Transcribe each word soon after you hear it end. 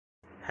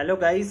Hello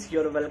guys,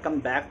 you're welcome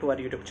back to our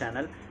YouTube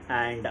channel,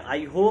 and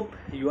I hope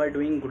you are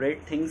doing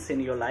great things in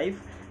your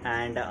life.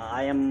 And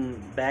I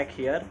am back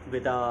here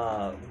with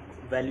a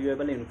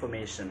valuable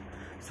information.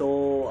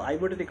 So I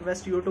would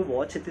request you to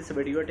watch this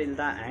video till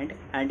the end,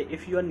 and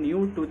if you are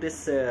new to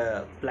this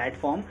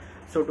platform,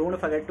 so don't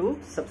forget to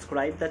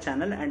subscribe the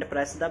channel and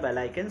press the bell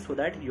icon so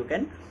that you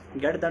can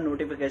get the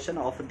notification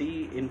of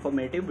the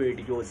informative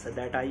videos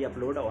that I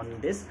upload on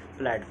this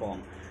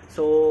platform.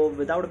 So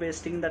without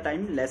wasting the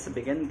time, let's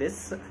begin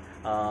this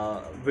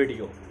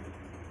video.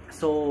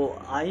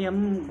 So I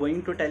am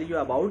going to tell you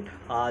about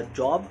a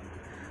job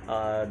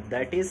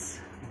that is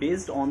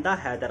based on the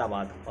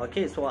Hyderabad.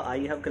 Okay, so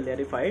I have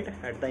clarified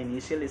at the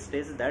initial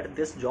stage that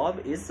this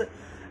job is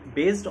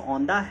based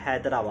on the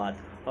Hyderabad.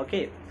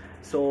 Okay,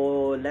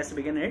 so let's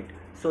begin it.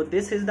 So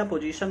this is the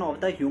position of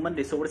the human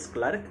resource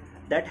clerk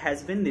that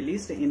has been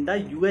released in the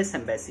US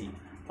Embassy.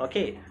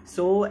 Okay,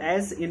 so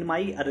as in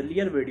my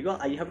earlier video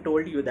I have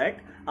told you that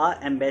our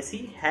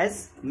embassy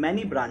has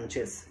many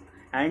branches,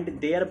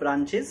 and their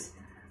branches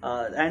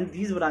and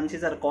these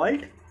branches are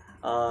called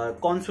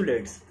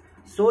consulates.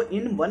 So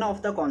in one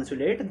of the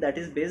consulate that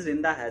is based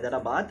in the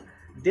Hyderabad,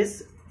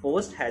 this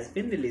post has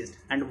been released.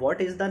 And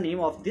what is the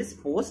name of this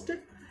post?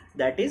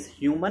 That is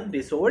human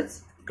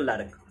resource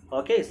clerk.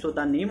 Okay, so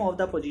the name of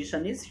the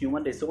position is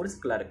human resource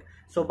clerk.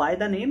 So by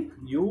the name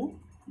you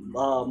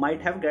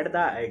might have get the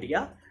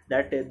idea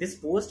that this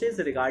post is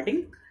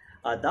regarding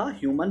the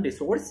human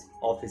resource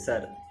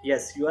officer.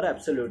 Yes, you are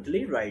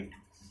absolutely right.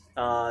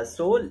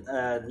 So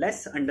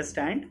let's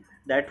understand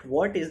that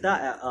what is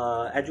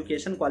the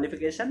education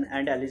qualification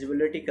and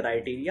eligibility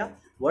criteria,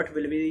 what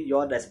will be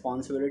your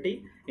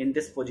responsibility in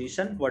this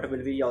position, what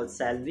will be your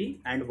salary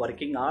and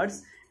working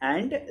hours,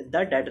 and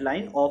the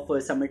deadline of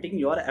submitting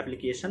your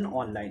application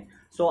online.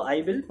 So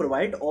I will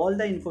provide all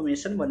the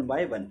information one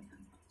by one.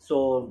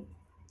 So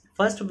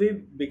first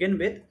we begin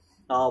with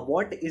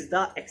what is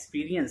the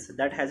experience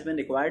that has been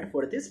required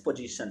for this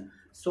position.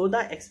 So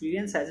the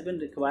experience has been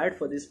required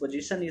for this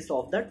position is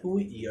of the 2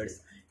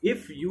 years.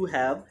 If you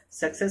have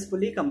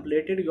successfully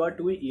completed your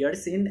 2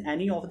 years in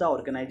any of the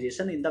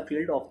organization in the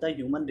field of the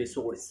human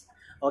resource,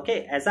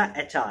 okay, as a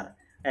HR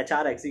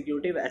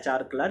executive,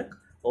 HR clerk,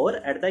 or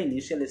at the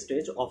initial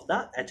stage of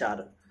the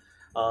HR,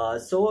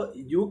 so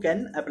you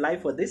can apply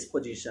for this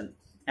position,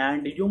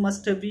 and you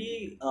must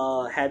be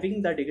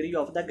having the degree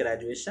of the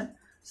graduation.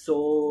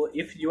 So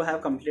if you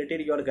have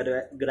completed your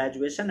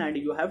graduation and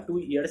you have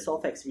 2 years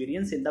of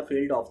experience in the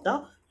field of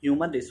the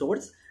human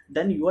resource,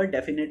 then you are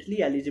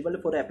definitely eligible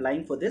for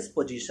applying for this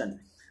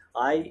position.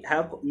 I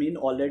have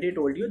already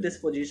told you this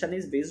position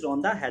is based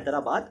on the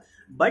Hyderabad,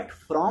 but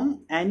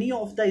from any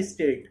of the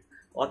state.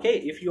 Okay,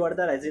 if you are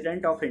the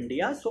resident of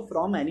India, so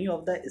from any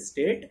of the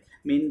state,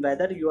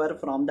 whether you are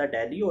from the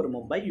Delhi or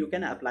Mumbai, you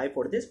can apply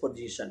for this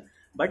position,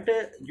 but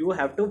you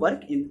have to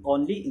work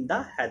only in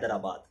the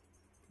Hyderabad.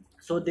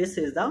 So this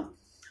is the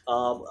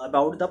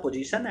about the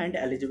position and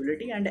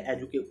eligibility and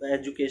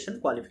education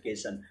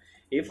qualification.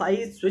 If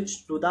I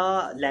switch to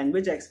the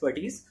language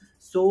expertise,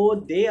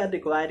 so they are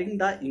requiring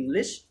the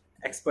English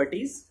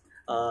expertise,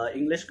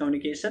 English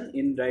communication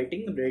in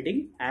writing,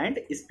 reading and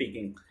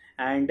speaking.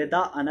 And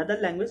the another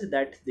language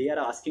that they are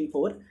asking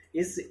for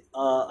is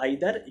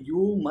either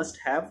you must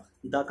have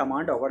the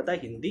command over the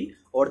Hindi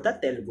or the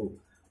Telugu.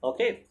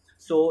 Okay,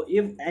 so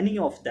if any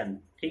of them,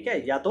 ठीक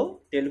है, या तो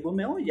तेलुगु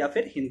में हो या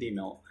फिर हिंदी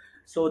में हो.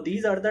 So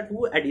these are the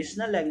two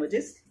additional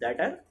languages that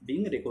are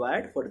being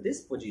required for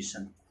this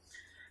position.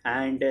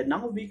 And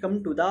now we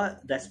come to the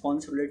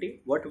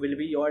responsibility. What will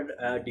be your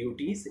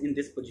duties in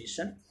this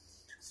position?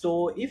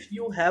 So if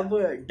you have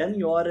done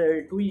your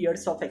 2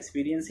 years of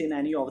experience in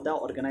any of the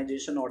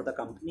organization or the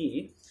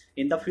company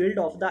in the field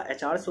of the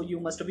HR, so you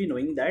must be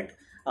knowing that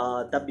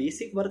the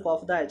basic work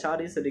of the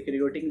HR is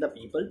recruiting the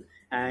people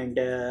and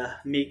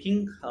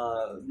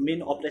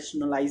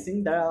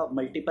operationalizing the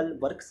multiple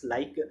works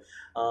like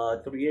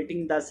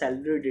creating the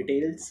salary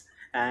details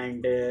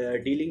and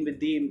dealing with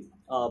the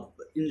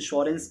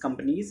insurance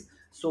companies.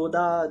 So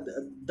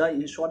the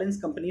insurance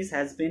companies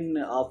has been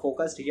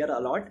focused here a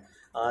lot.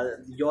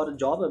 Your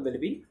job will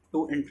be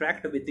to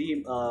interact with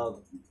the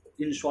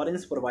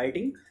insurance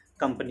providing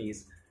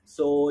companies.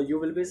 So you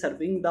will be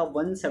serving the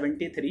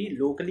 173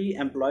 locally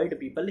employed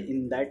people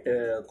in that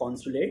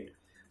consulate.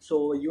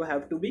 So you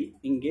have to be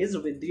engaged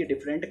with the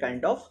different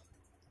kind of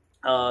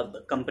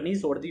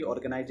companies or the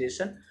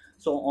organization.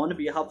 So on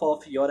behalf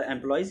of your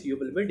employees, you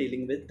will be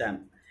dealing with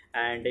them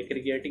and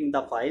creating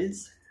the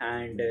files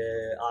and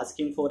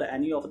asking for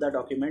any of the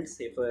documents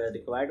if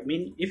required.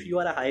 If you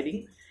are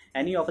hiring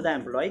any of the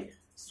employee,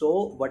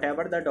 so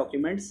whatever the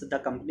documents the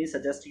company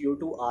suggests you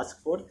to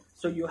ask for,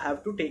 so you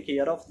have to take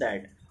care of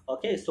that.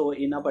 Okay, so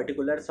in a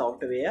particular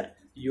software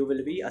you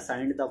will be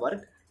assigned the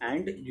work,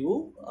 and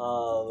you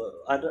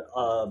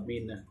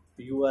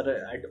you are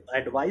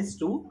advised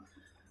to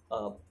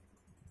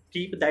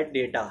keep that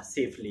data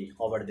safely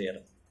over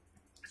there.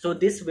 So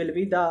this will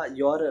be the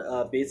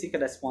your basic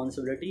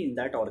responsibility in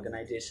that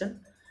organization.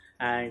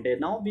 And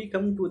now we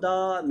come to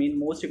the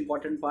most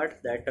important part,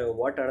 that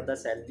what are the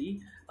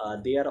salary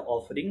they are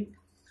offering.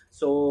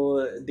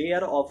 So they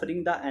are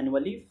offering the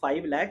annually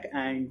 5 lakh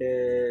and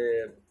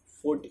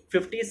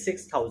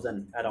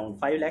 56,000, around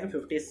 5 lakh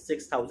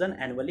 56,000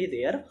 annually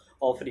they are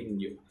offering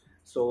you.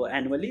 So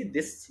annually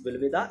this will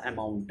be the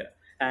amount.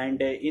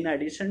 And in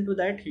addition to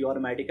that, your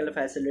medical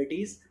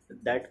facilities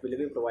that will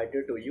be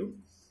provided to you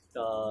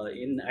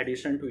in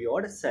addition to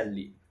your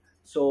salary.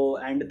 So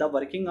and the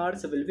working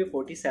hours will be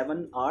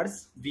 47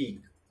 hours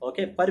week.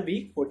 Okay, per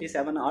week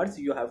 47 hours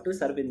you have to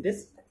serve in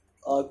this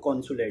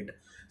consulate.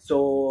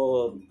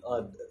 So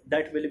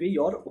that will be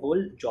your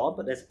whole job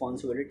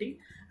responsibility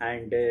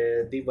and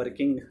the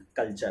working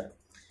culture.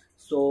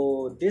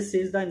 So this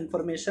is the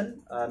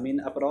information.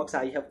 Approx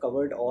I have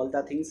covered all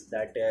the things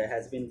that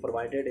has been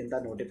provided in the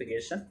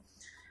notification,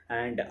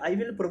 and I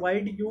will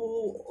provide you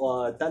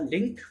the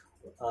link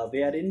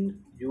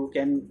wherein you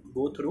can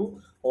go through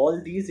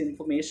all these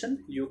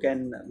information. You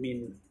can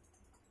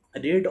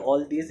read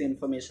all these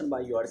information by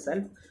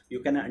yourself.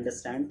 You can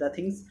understand the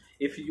things.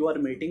 If you are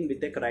meeting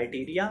with the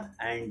criteria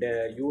and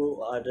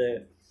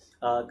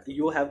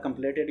you have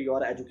completed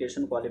your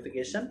education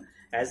qualification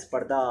as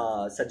per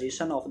the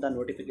suggestion of the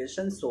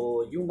notification,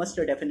 so you must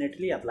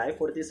definitely apply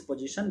for this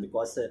position,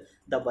 because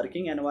the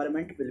working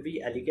environment will be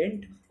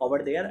elegant over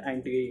there,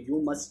 and you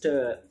must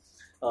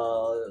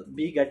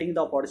be getting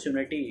the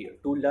opportunity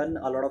to learn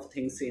a lot of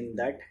things in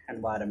that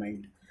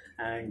environment.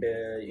 And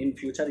in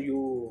future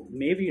you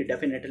may be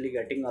definitely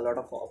getting a lot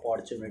of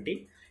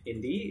opportunity in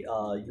the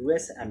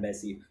US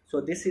embassy. So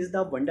this is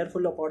the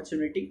wonderful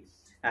opportunity.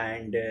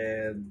 And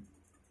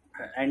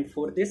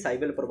for this I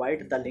will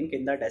provide the link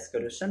in the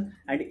description.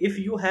 And if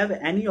you have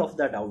any of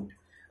the doubt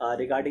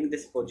regarding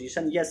this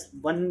position, yes,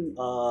 one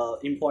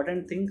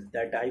important thing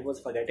that I was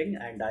forgetting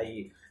and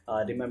I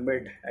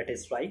remembered at a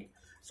strike.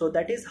 So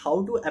that is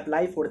how to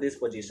apply for this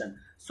position.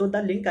 So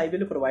the link I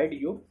will provide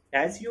you.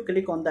 As you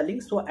click on the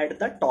link, so at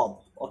the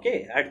top,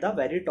 okay, at the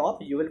very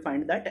top you will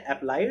find that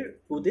apply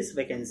to this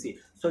vacancy.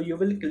 So you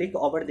will click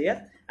over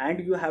there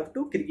and you have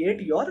to create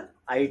your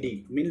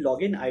ID,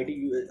 login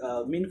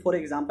ID. For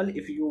example,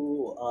 if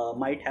you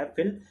might have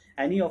filled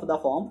any of the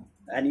form,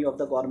 any of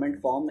the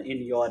government form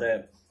in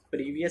your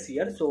previous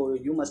year, so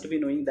you must be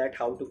knowing that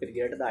how to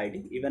create the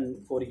ID.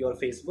 Even for your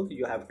Facebook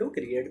you have to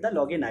create the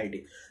login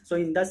ID. So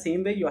in the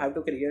same way you have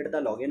to create the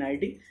login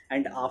ID,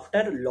 and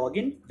after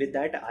login with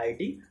that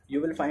ID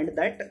you will find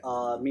that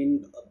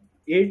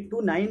 8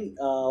 to 9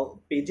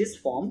 pages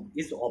form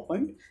is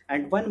opened,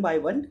 and one by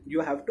one you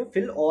have to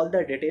fill all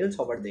the details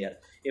over there.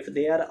 If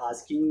they are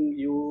asking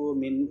you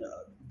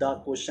the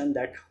question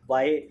that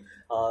why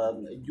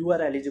you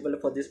are eligible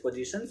for this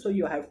position, so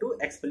you have to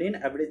explain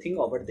everything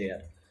over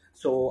there.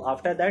 So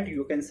after that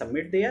you can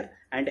submit there,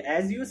 and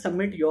as you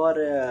submit your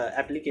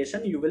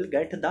application you will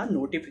get the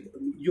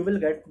you will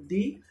get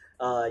the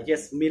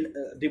yes mail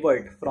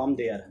revert from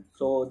there.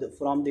 So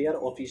from their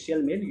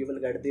official mail you will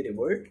get the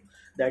revert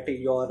that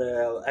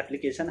your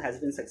application has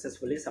been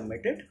successfully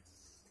submitted.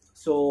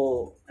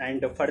 So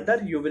and further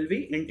you will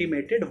be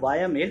intimated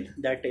via mail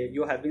that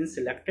you have been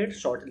selected,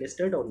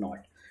 shortlisted or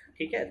not.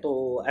 Okay,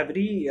 so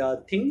every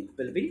thing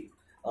will be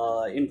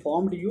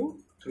informed you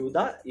through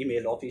the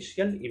email,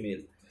 official email.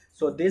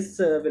 So this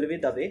will be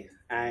the way.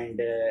 And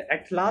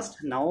at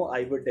last now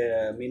I would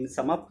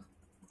sum up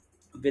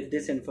with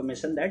this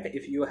information, that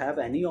if you have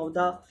any of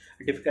the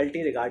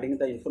difficulty regarding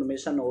the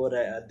information or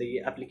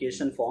the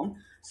application form,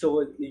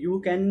 so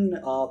you can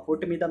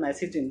put me the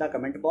message in the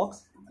comment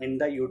box in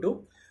the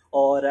YouTube,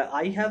 or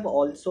I have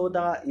also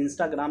the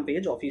Instagram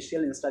page,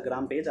 official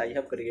Instagram page I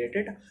have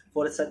created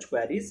for such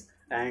queries.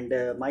 And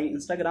my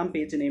Instagram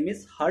page name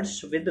is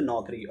Harsh with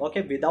Naukri.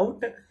 Okay,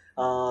 without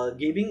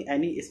giving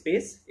any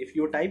space. If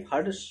you type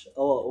Harsh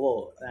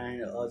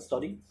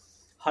Naukri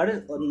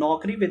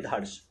with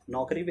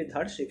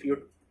Harsh, if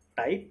you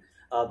type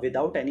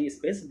without any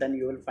space, then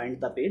you will find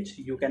the page.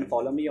 You can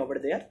follow me over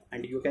there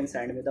and you can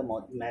send me the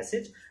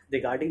message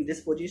regarding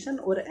this position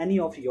or any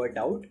of your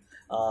doubt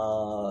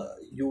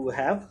you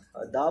have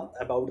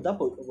about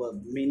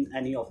the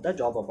any of the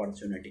job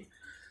opportunity.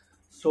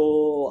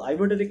 So I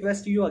would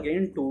request you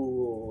again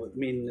to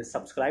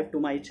subscribe to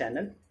my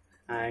channel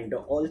and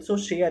also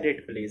share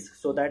it please,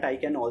 so that I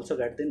can also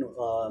get the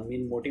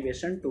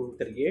motivation to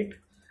create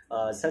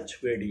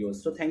such videos.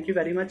 So thank you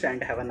very much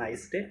and have a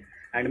nice day,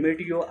 and meet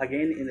you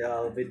again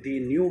with the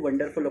new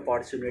wonderful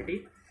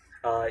opportunity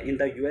in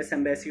the US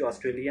Embassy,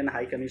 Australian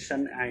High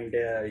Commission and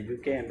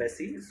UK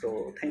Embassy.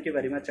 So thank you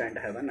very much and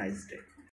have a nice day.